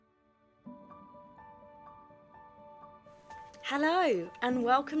Hello, and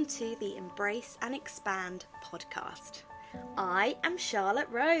welcome to the Embrace and Expand podcast. I am Charlotte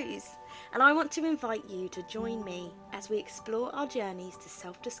Rose, and I want to invite you to join me as we explore our journeys to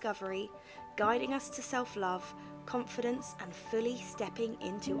self-discovery, guiding us to self-love, confidence, and fully stepping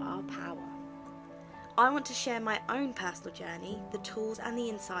into our power. I want to share my own personal journey, the tools and the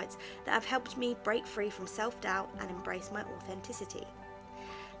insights that have helped me break free from self-doubt and embrace my authenticity.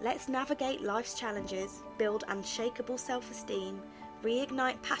 Let's navigate life's challenges, build unshakable self-esteem,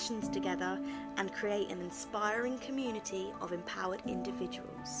 reignite passions together, and create an inspiring community of empowered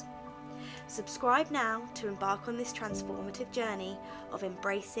individuals. Subscribe now to embark on this transformative journey of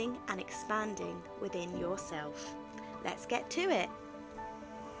embracing and expanding within yourself. Let's get to it.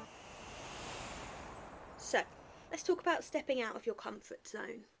 So, let's talk about stepping out of your comfort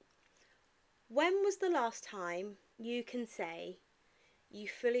zone. When was the last time you can say you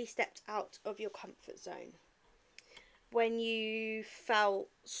fully stepped out of your comfort zone? When you felt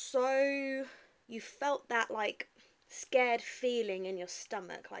that like scared feeling in your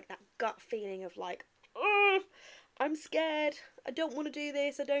stomach, like that gut feeling of like, oh, I'm scared, I don't want to do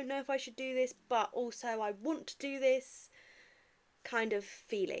this, I don't know if I should do this, but also I want to do this kind of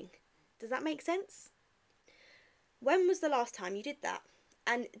feeling. Does that make sense? When was the last time you did that?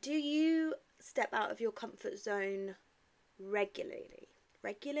 And do you step out of your comfort zone regularly?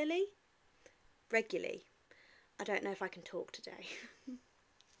 Regularly? I don't know if I can talk today.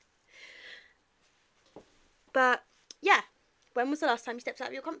 But yeah, when was the last time you stepped out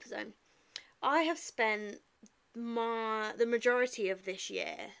of your comfort zone? I have spent the majority of this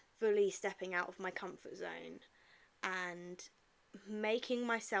year fully stepping out of my comfort zone and making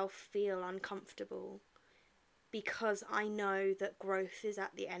myself feel uncomfortable because I know that growth is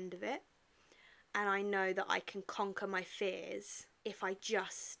at the end of it, and I know that I can conquer my fears if I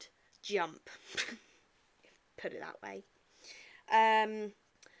just jump, put it that way.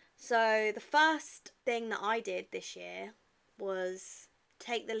 So the first thing that I did this year was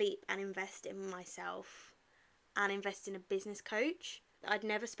take the leap and invest in myself and invest in a business coach. I'd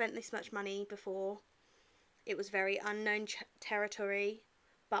never spent this much money before. It was very unknown territory,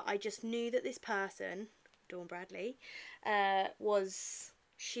 but I just knew that this person, Dawn Bradley,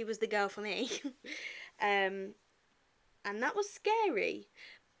 she was the girl for me. And that was scary.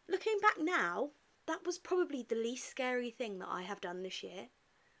 Looking back now, that was probably the least scary thing that I have done this year.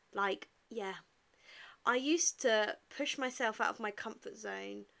 Like, yeah. I used to push myself out of my comfort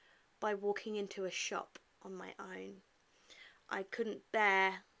zone by walking into a shop on my own. I couldn't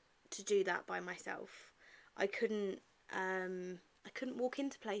bear to do that by myself. I couldn't walk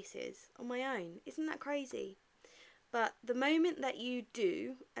into places on my own. Isn't that crazy? But the moment that you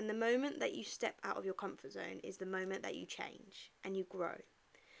do, and the moment that you step out of your comfort zone, is the moment that you change and you grow.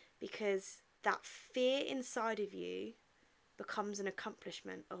 Because that fear inside of you becomes an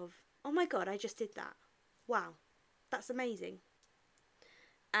accomplishment of, oh my God, I just did that. Wow, that's amazing.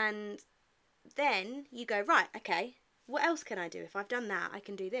 And then you go, right, okay, what else can I do? If I've done that, I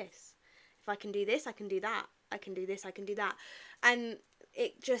can do this. If I can do this, I can do that. I can do this, I can do that. And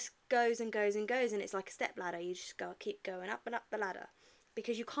it just goes and goes and goes, and it's like a step ladder. You just keep going up and up the ladder,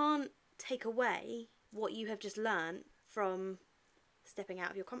 because you can't take away what you have just learned from stepping out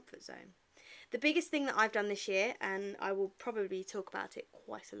of your comfort zone. The biggest thing that I've done this year, and I will probably talk about it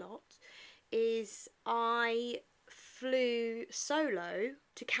quite a lot, is I flew solo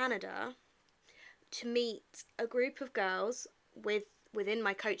to Canada to meet a group of girls within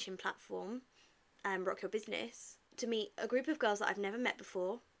my coaching platform, Rock Your Business, to meet a group of girls that I've never met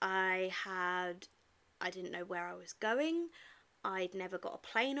before. I didn't know where I was going. I'd never got a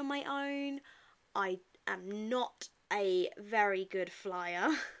plane on my own. I am not a very good flyer.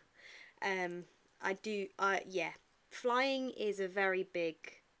 Flying is a very big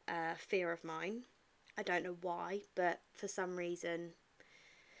fear of mine. I don't know why, but for some reason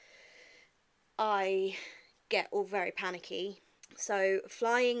I get all very panicky. So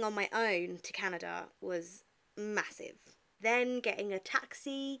flying on my own to Canada was massive. Then getting a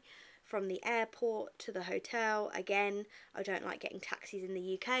taxi from the airport to the hotel. Again, I don't like getting taxis in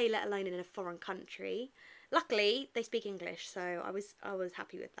the UK, let alone in a foreign country. Luckily, they speak English, so I was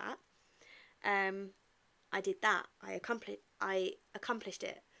happy with that. I did that. I accomplished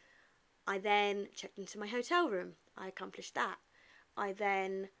it. I then checked into my hotel room. I accomplished that. I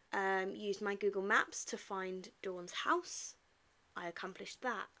then used my Google Maps to find Dawn's house. I accomplished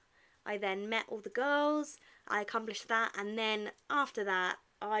that. I then met all the girls. I accomplished that. And then after that,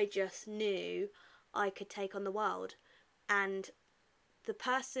 I just knew I could take on the world. And the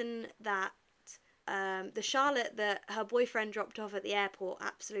person that, the Charlotte that her boyfriend dropped off at the airport,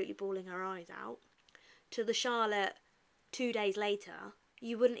 absolutely bawling her eyes out, to the Charlotte 2 days later,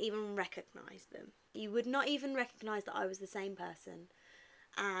 you wouldn't even recognise them. You would not even recognise that I was the same person.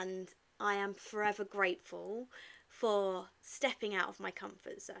 And I am forever grateful for stepping out of my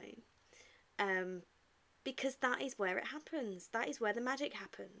comfort zone. Because that is where it happens. That is where the magic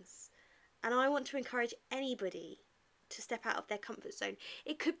happens. And I want to encourage anybody to step out of their comfort zone.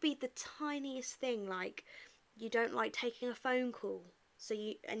 It could be the tiniest thing, like you don't like taking a phone call, so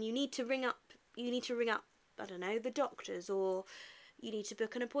you need to ring up, I don't know, the doctors, or you need to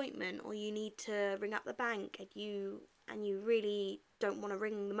book an appointment, or you need to ring up the bank, and you really don't want to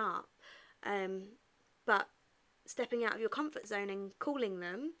ring them up. But stepping out of your comfort zone and calling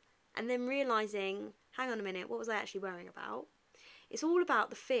them, and then realising, hang on a minute, what was I actually worrying about? It's all about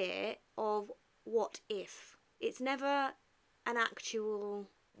the fear of what if. It's never an actual,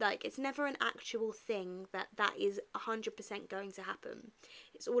 it's never an actual thing that is 100% going to happen.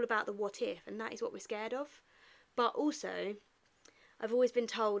 It's all about the what if, and that is what we're scared of. But also, I've always been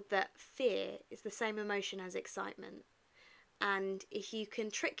told that fear is the same emotion as excitement. And if you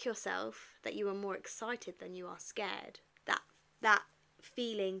can trick yourself that you are more excited than you are scared, that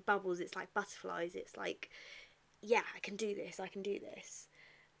feeling bubbles. It's like butterflies. It's like, yeah, I can do this.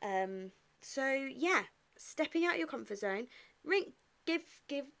 So yeah, stepping out of your comfort zone.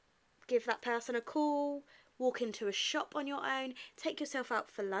 Give that person a call. Walk into a shop on your own. Take yourself out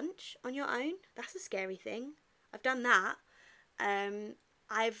for lunch on your own. That's a scary thing. I've done that.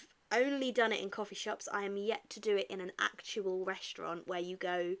 I've only done it in coffee shops. I am yet to do it in an actual restaurant where you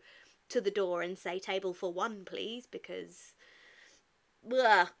go to the door and say table for one, please, because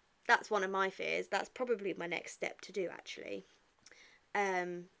that's one of my fears. That's probably my next step to do, actually.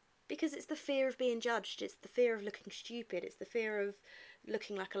 Because it's the fear of being judged. It's the fear of looking stupid. It's the fear of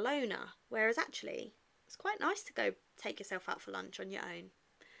looking like a loner. Whereas actually, it's quite nice to go take yourself out for lunch on your own.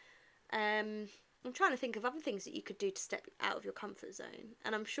 I'm trying to think of other things that you could do to step out of your comfort zone.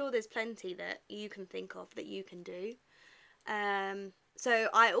 And I'm sure there's plenty that you can think of that you can do. So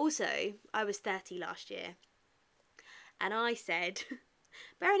I was 30 last year. And I said,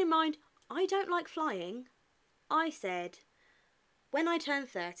 bearing in mind, I don't like flying. I said, when I turn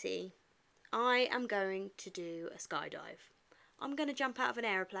 30, I am going to do a skydive. I'm going to jump out of an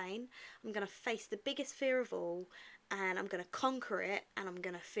aeroplane. I'm going to face the biggest fear of all, and I'm going to conquer it, and I'm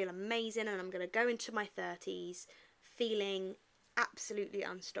going to feel amazing, and I'm going to go into my 30s feeling absolutely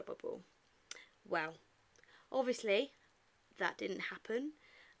unstoppable. Well, obviously, that didn't happen.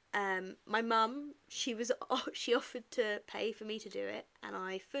 My mum, she offered to pay for me to do it, and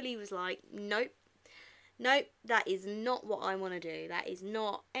I fully was like, nope, that is not what I want to do. That is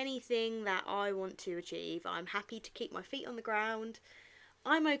not anything that I want to achieve. I'm happy to keep my feet on the ground.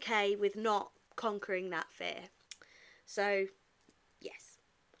 I'm okay with not conquering that fear. So, yes,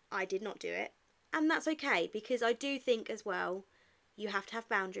 I did not do it. And that's okay, because I do think as well, you have to have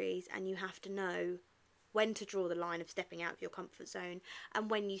boundaries, and you have to know when to draw the line of stepping out of your comfort zone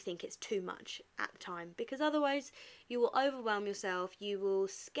and when you think it's too much at the time, because otherwise you will overwhelm yourself, you will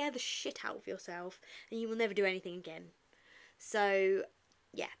scare the shit out of yourself, and you will never do anything again. So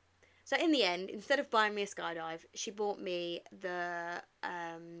yeah, so in the end, instead of buying me a skydive, she bought me the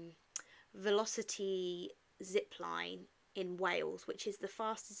Velocity zip line in Wales, which is the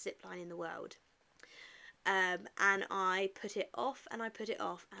fastest zip line in the world. And I put it off, and I put it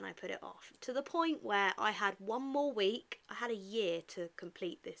off, and I put it off, to the point where I had one more week. I had a year to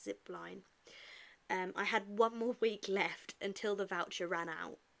complete this zip line. I had one more week left until the voucher ran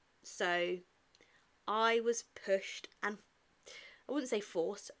out. So I was pushed, and I wouldn't say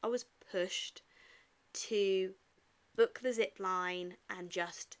forced, I was pushed to book the zip line and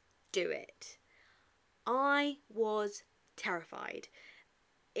just do it. I was terrified.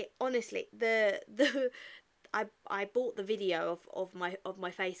 It honestly, I bought the video of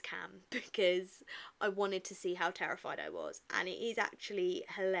my face cam because I wanted to see how terrified I was, and it is actually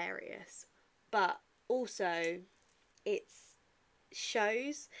hilarious. But also, it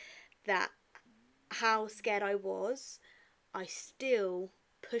shows that how scared I was, I still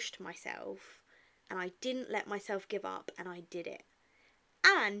pushed myself, and I didn't let myself give up, and I did it.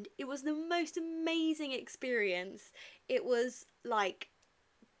 And it was the most amazing experience. It was like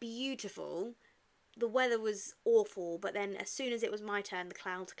beautiful. The weather was awful, but then as soon as it was my turn, the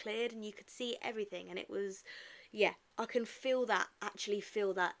clouds cleared and you could see everything, and it was, yeah, I can actually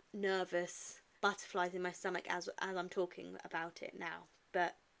feel that nervous butterflies in my stomach as I'm talking about it now.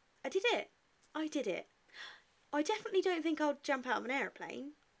 But I did it. I definitely don't think I'll jump out of an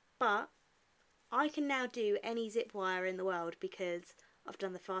aeroplane, but I can now do any zip wire in the world because I've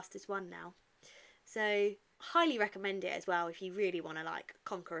done the fastest one now. So highly recommend it as well if you really want to like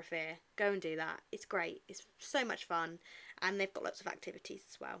conquer a fear. Go and do that. It's great. It's so much fun, and they've got lots of activities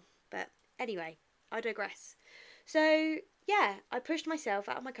as well. But anyway, I digress. So yeah, I pushed myself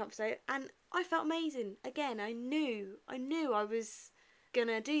out of my comfort zone and I felt amazing. Again, I knew I was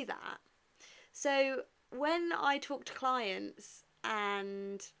gonna do that. So when I talk to clients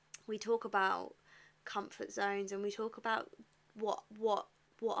and we talk about comfort zones and we talk about what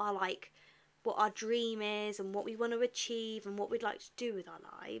our like what our dream is and what we want to achieve and what we'd like to do with our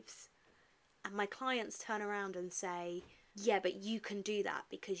lives, and my clients turn around and say, yeah, but you can do that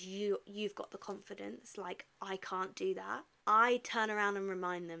because you've got the confidence, like I can't do that. I turn around and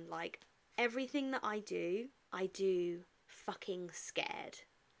remind them, like, everything that I do fucking scared.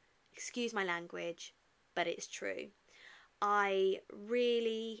 Excuse my language, but it's true. I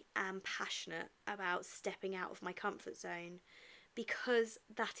really am passionate about stepping out of my comfort zone because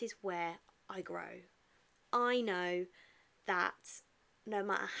that is where I grow. I know that no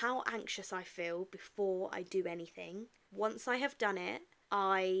matter how anxious I feel before I do anything, once I have done it,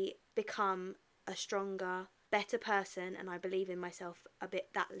 I become a stronger, better person, and I believe in myself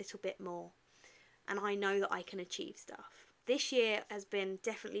that little bit more. And I know that I can achieve stuff. This year has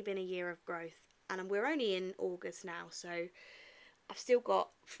definitely been a year of growth, and we're only in August now, so I've still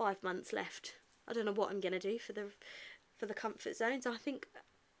got 5 months left. I don't know what I'm gonna do for the comfort zones. I think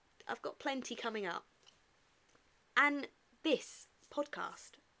I've got plenty coming up, and this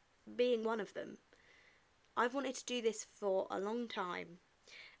podcast being one of them. I've wanted to do this for a long time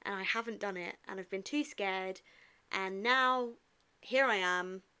and I haven't done it, and I've been too scared, and now here I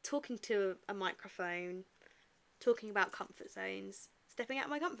am talking to a microphone, talking about comfort zones, stepping out of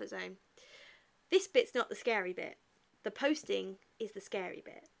my comfort zone. This bit's not the scary bit. The posting is the scary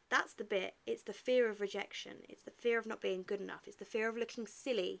bit. That's the bit. It's the fear of rejection. It's the fear of not being good enough. It's the fear of looking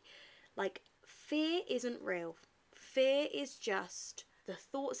silly. Like, fear isn't real. Fear is just the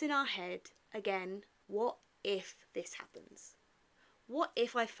thoughts in our head. Again, what if this happens? What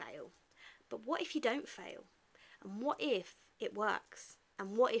if I fail? But what if you don't fail? And what if it works?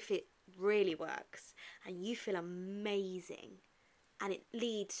 And what if it really works and you feel amazing and it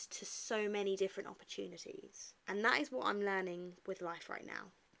leads to so many different opportunities? And that is what I'm learning with life right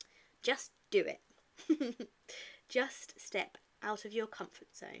now. Just do it. Just step out of your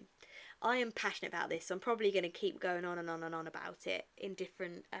comfort zone. I am passionate about this, so I'm probably going to keep going on and on and on about it in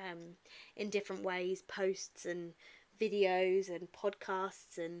different ways, posts and videos and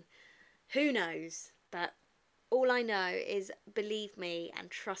podcasts and who knows. But all I know is, believe me and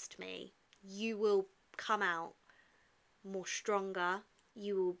trust me, you will come out more stronger.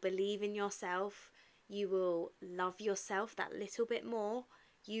 You will believe in yourself. You will love yourself that little bit more.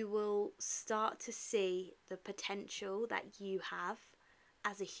 You will start to see the potential that you have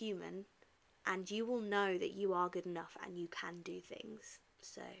as a human, and you will know that you are good enough and you can do things.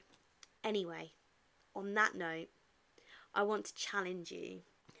 So anyway, on that note, I want to challenge you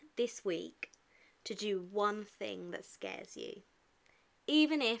this week to do one thing that scares you.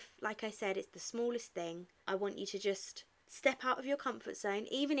 Even if, like I said, it's the smallest thing, I want you to just step out of your comfort zone,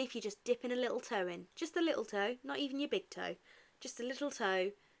 even if you just dip in a little toe in. Just a little toe, not even your big toe. Just a little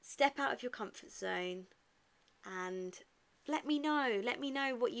toe. Step out of your comfort zone and let me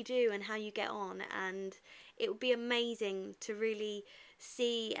know what you do and how you get on, and it would be amazing to really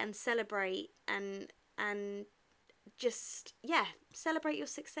see and celebrate and just celebrate your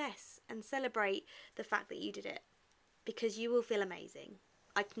success and celebrate the fact that you did it, because you will feel amazing.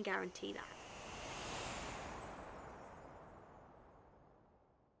 I can guarantee that.